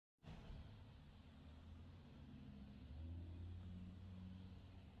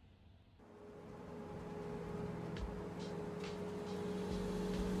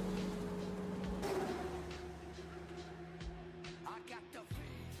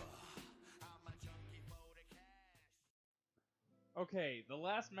Okay, the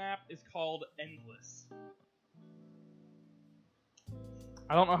last map is called Endless.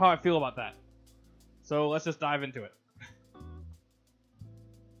 I don't know how I feel about that. So let's just dive into it.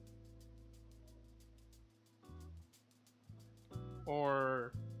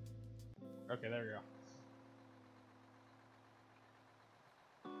 Or... Okay, there we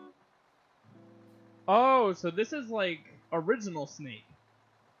go. Oh, so this is like original Snake.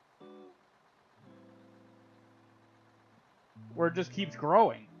 Where it just keeps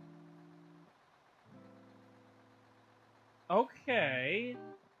growing. Okay.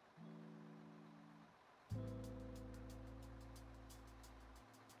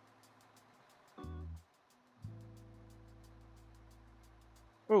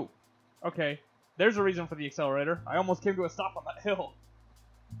 Ooh. Okay. There's a reason for the accelerator. I almost came to a stop on that hill.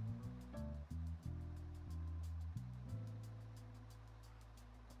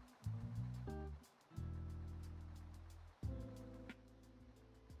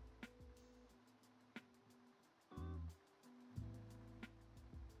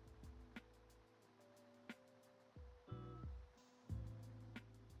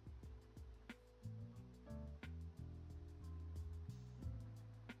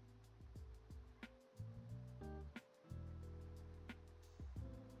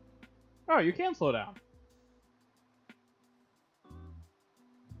 Oh, you can slow down.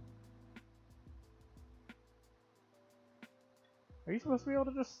 Are you supposed to be able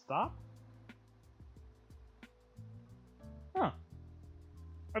to just stop? Huh.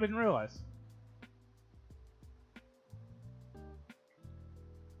 I didn't realize.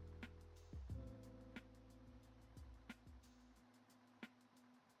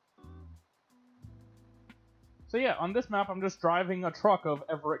 So yeah, on this map I'm just driving a truck of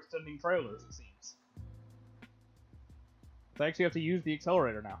ever-extending trailers, it seems. So I actually have to use the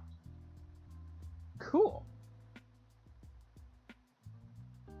accelerator now. Cool.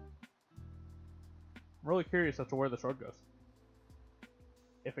 I'm really curious as to where this road goes.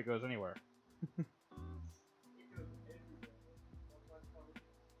 If it goes anywhere.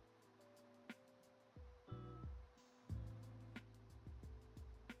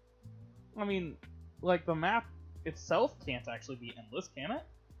 I mean, like, the map itself can't actually be endless, can it?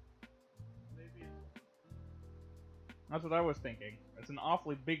 That's what I was thinking. It's an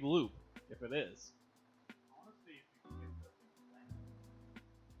awfully big loop, if it is.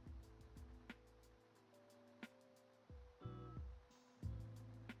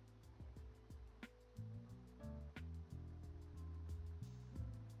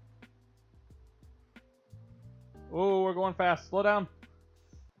 Oh, we're going fast. Slow down.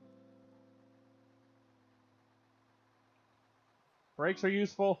 Brakes are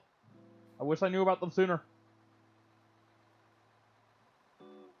useful. I wish I knew about them sooner.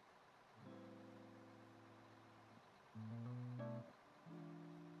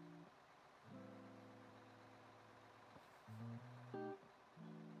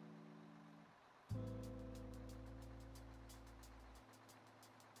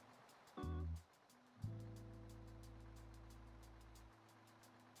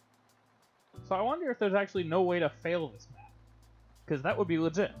 So I wonder if there's actually no way to fail this map. Because that would be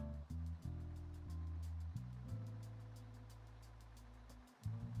legit.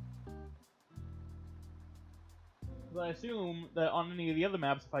 But I assume that on any of the other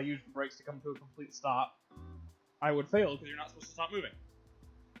maps, if I used the brakes to come to a complete stop, I would fail because you're not supposed to stop moving.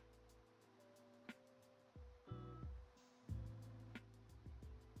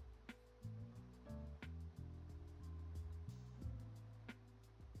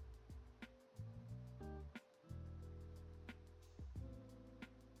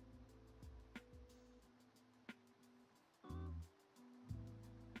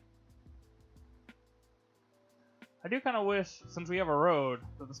 I do kind of wish, since we have a road,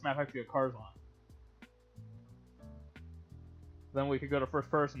 that this map actually had cars on. Then we could go to first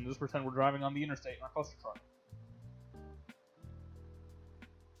person and just pretend we're driving on the interstate in our cluster truck.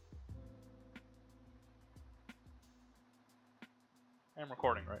 I'm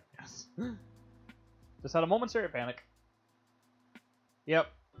recording, right? Yes. Just had a momentary panic. Yep.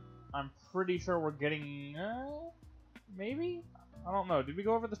 I'm pretty sure we're getting... maybe? I don't know. Did we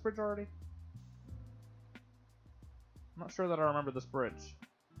go over this bridge already? I'm not sure that I remember this bridge.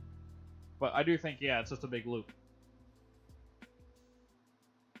 But I do think, yeah, it's just a big loop.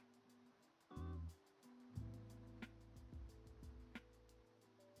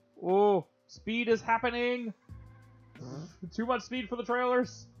 Oh, speed is happening! Too much speed for the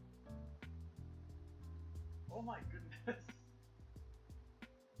trailers! Oh my goodness.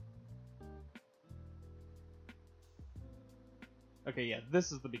 Okay, yeah,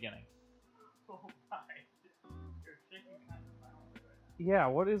 this is the beginning. Oh my. You're shaking kind of violently. Yeah,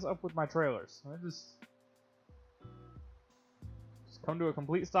 what is up with my trailers? I just come to a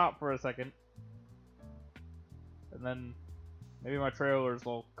complete stop for a second. And then maybe my trailers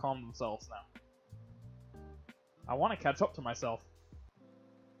will calm themselves now. I want to catch up to myself.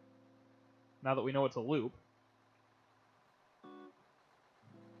 Now that we know it's a loop.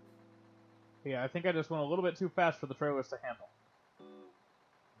 Yeah, I think I just went a little bit too fast for the trailers to handle.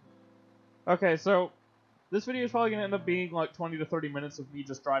 Okay, so this video is probably going to end up being like 20 to 30 minutes of me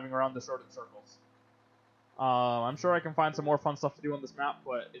just driving around this road in circles. I'm sure I can find some more fun stuff to do on this map,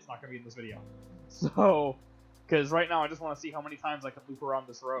 but it's not going to be in this video. So, because right now I just want to see how many times I can loop around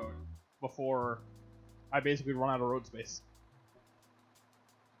this road before I basically run out of road space.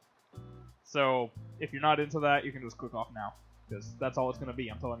 So, if you're not into that, you can just click off now, because that's all it's going to be,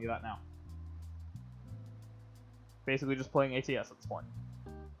 I'm telling you that now. Basically just playing ATS at this point.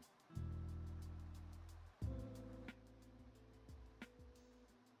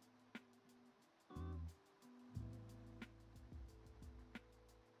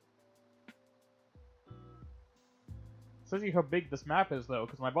 Shows you how big this map is, though,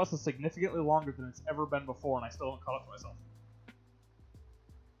 because my bus is significantly longer than it's ever been before, and I still haven't caught up to myself. I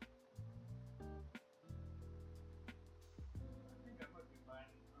think I might be buying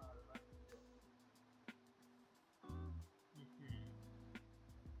the rest of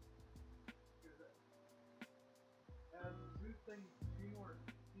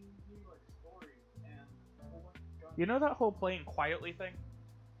the You know that whole playing quietly thing?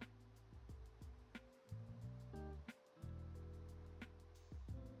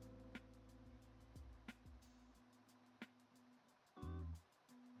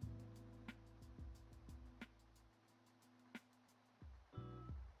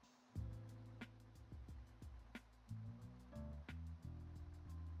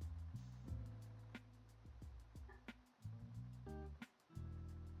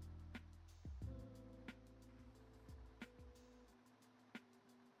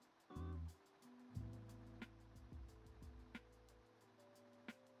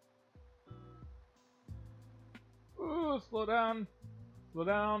 Ooh, slow down. Slow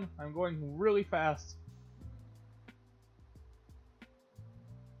down. I'm going really fast.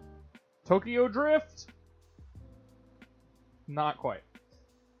 Tokyo Drift? Not quite.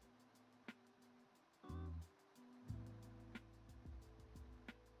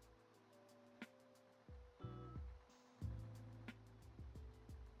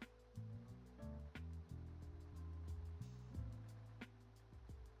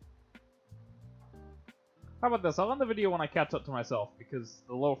 How about this? I'll end the video when I catch up to myself, because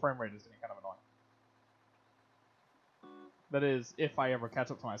the low frame rate is getting kind of annoying. That is, if I ever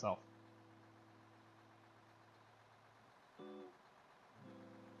catch up to myself.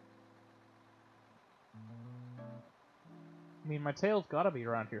 I mean, my tail's gotta be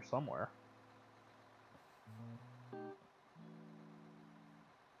around here somewhere.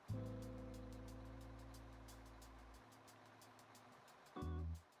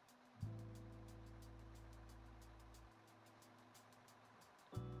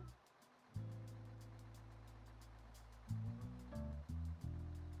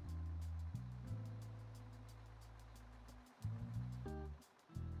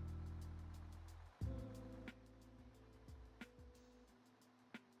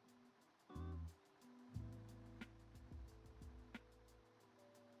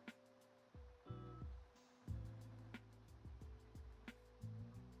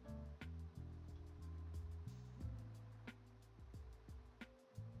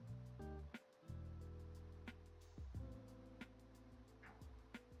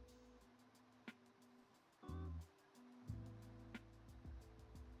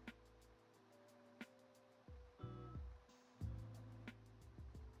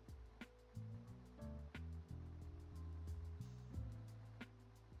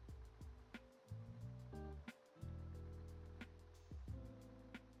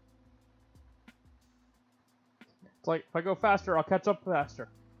 It's like, if I go faster, I'll catch up faster.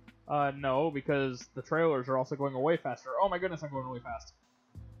 No, because the trailers are also going away faster. Oh my goodness, I'm going really fast.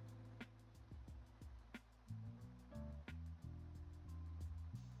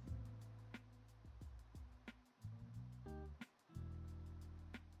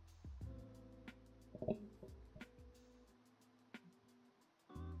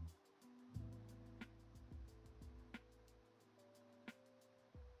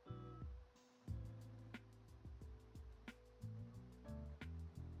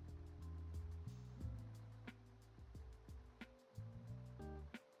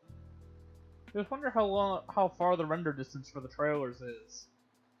 Just wonder how far the render distance for the trailers is.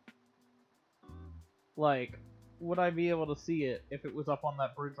 Like, would I be able to see it if it was up on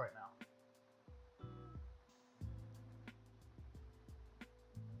that bridge right now?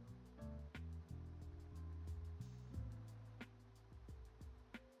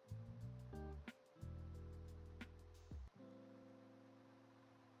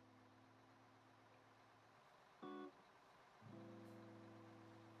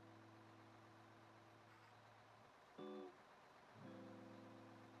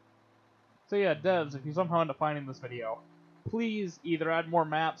 So yeah, devs, if you somehow end up finding this video, please either add more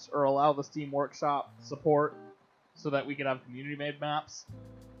maps or allow the Steam Workshop support so that we could have community-made maps,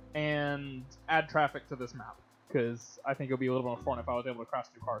 and add traffic to this map, because I think it would be a little more fun if I was able to crash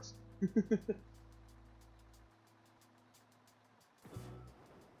through cars.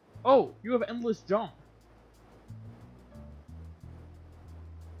 Oh, you have endless jump.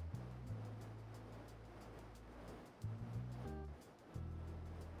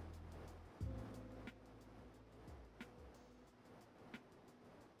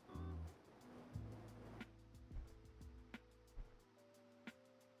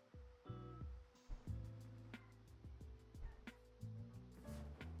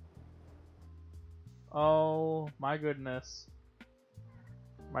 Oh my goodness.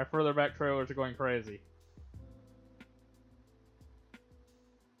 My further back trailers are going crazy.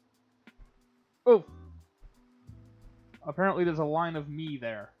 Oh! Apparently there's a line of me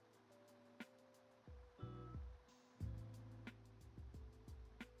there.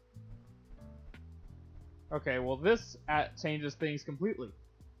 Okay, well this changes things completely.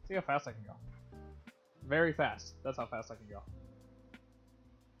 See how fast I can go. Very fast. That's how fast I can go.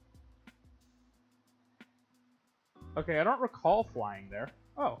 Okay, I don't recall flying there.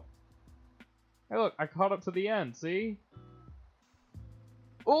 Oh. Hey look, I caught up to the end, see?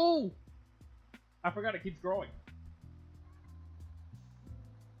 Oh! I forgot it keeps growing.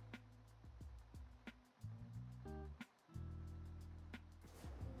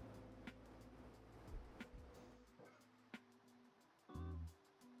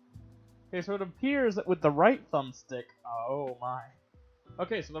 Okay, so it appears that with the right thumbstick... Oh my.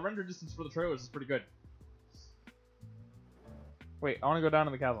 Okay, so the render distance for the trailers is pretty good. Wait, I want to go down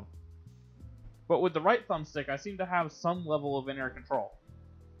in the chasm. But with the right thumbstick, I seem to have some level of in-air control.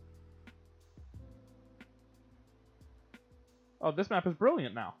 Oh, this map is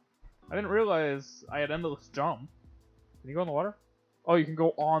brilliant now. I didn't realize I had endless jump. Can you go in the water? Oh, you can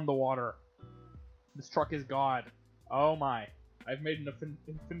go on the water. This truck is God. Oh my. I've made an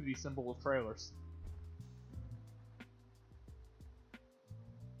infinity symbol of trailers.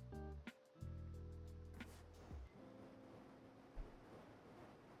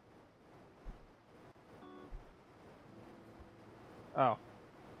 Oh.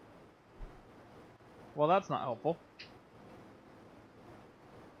 Well, that's not helpful.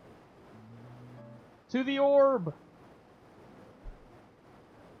 To the orb!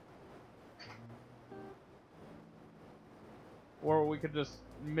 Or we could just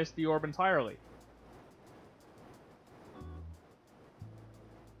miss the orb entirely.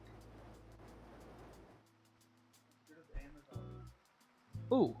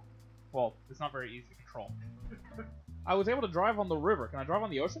 Ooh. Well, it's not very easy to control. I was able to drive on the river. Can I drive on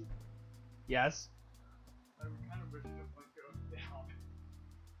the ocean? Yes. I kind of wish it would go down.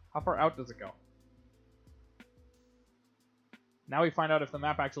 How far out does it go? Now we find out if the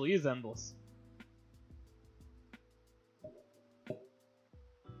map actually is endless. Do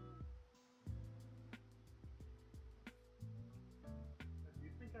you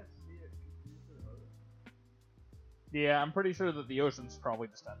think I see it confused with the ocean? Yeah, I'm pretty sure that the ocean's probably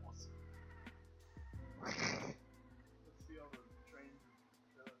just endless. Let's see all the trains and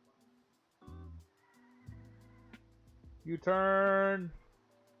trailer lines. U-turn!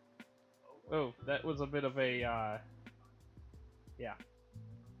 Oh, that was a bit of a, yeah.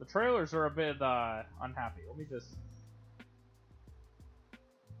 The trailers are a bit, unhappy. Let me just...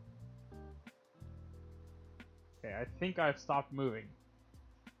 Okay, I think I've stopped moving.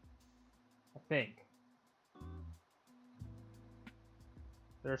 I think.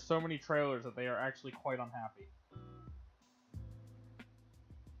 There are so many trailers that they are actually quite unhappy.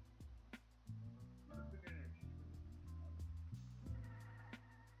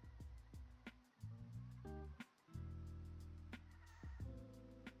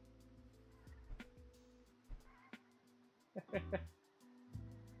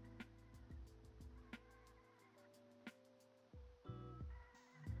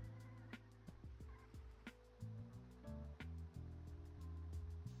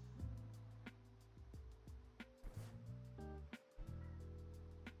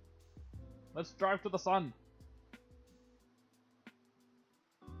 Let's drive to the sun.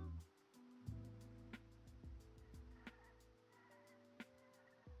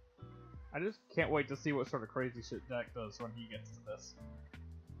 I just can't wait to see what sort of crazy shit Jack does when he gets to this.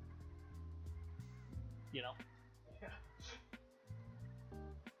 You know? Yeah.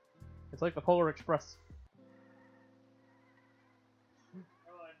 It's like the Polar Express. Oh,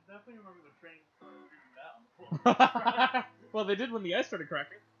 I definitely remember the train started down. Well, they did when the ice started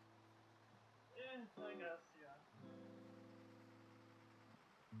cracking. Yeah, I guess, yeah.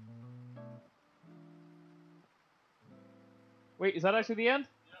 Wait, is that actually the end?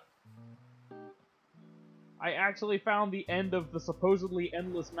 Yep. I actually found the end of the supposedly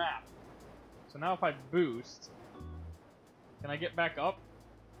endless map. So now if I boost, can I get back up?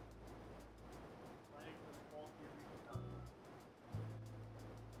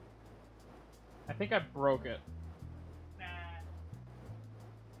 I think I broke it. Nah.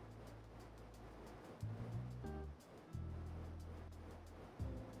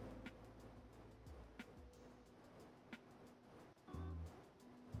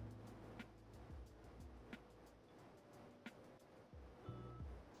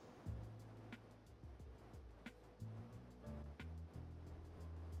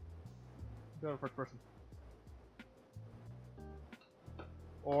 Go to first person.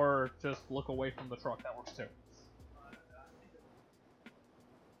 Or just look away from the truck, that works too.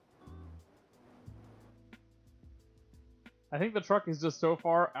 I think the truck is just so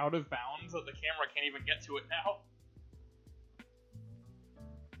far out of bounds that the camera can't even get to it now.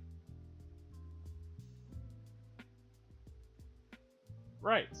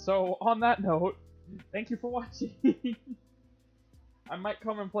 Right, so on that note, thank you for watching. I might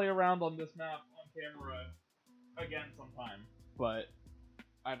come and play around on this map on camera again sometime, but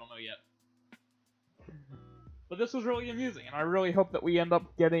I don't know yet. But this was really amusing, and I really hope that we end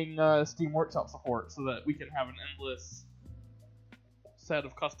up getting Steam Workshop support so that we can have an endless set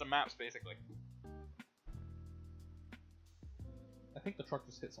of custom maps, basically. I think the truck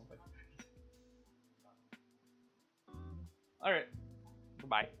just hit something. Alright.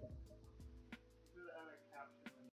 Goodbye.